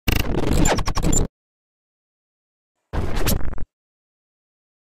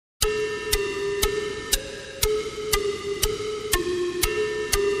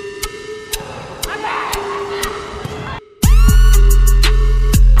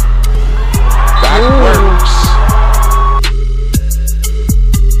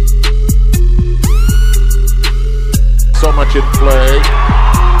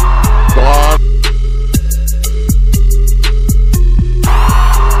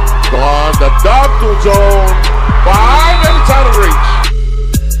down to zone 5 and it's out of reach.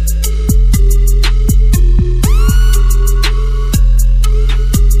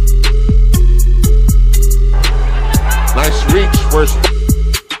 Nice reach,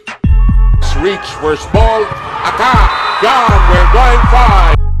 first ball, attack, gone, we're going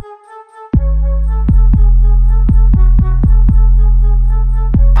 5.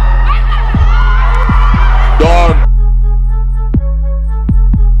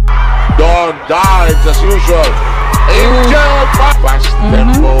 Dawn dives as usual. Angel fast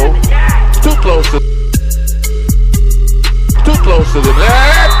tempo. Too close to the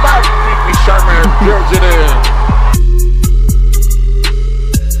net, but P.P. Sharman drills it in.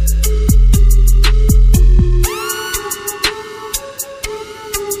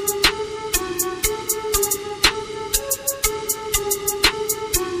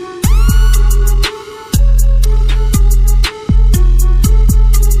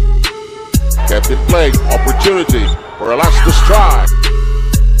 Kept in play, opportunity for a last to strike.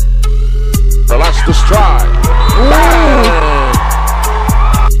 Bang!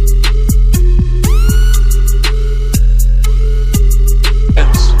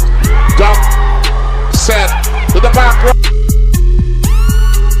 Dump, set to the back row.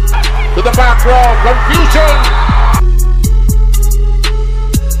 Confusion.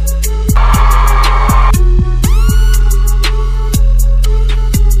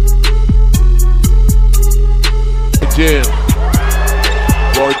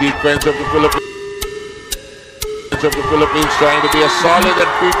 More defense of the Philippines, trying to be as solid as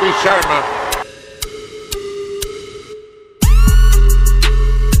P.P. Sharma.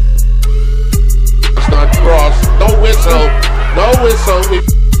 It's not cross. No whistle.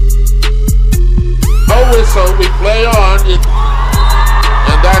 We play on it,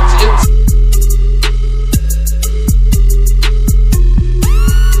 and that's it.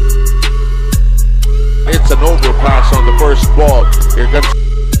 It's an overpass on the first ball. Here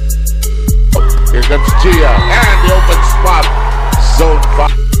comes Gia, and the open spot, zone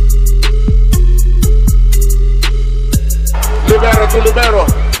 5. Libero to libero,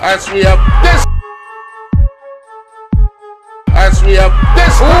 as we have this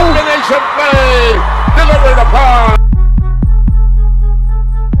combination play, delivered upon.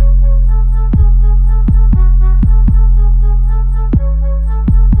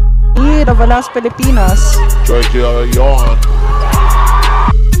 Of Alas Pilipinas. Georgia Yon.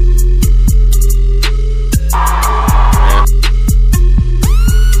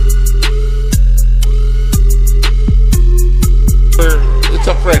 It's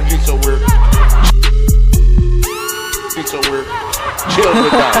a friendly, so we're chill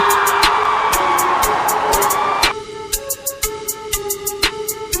with that.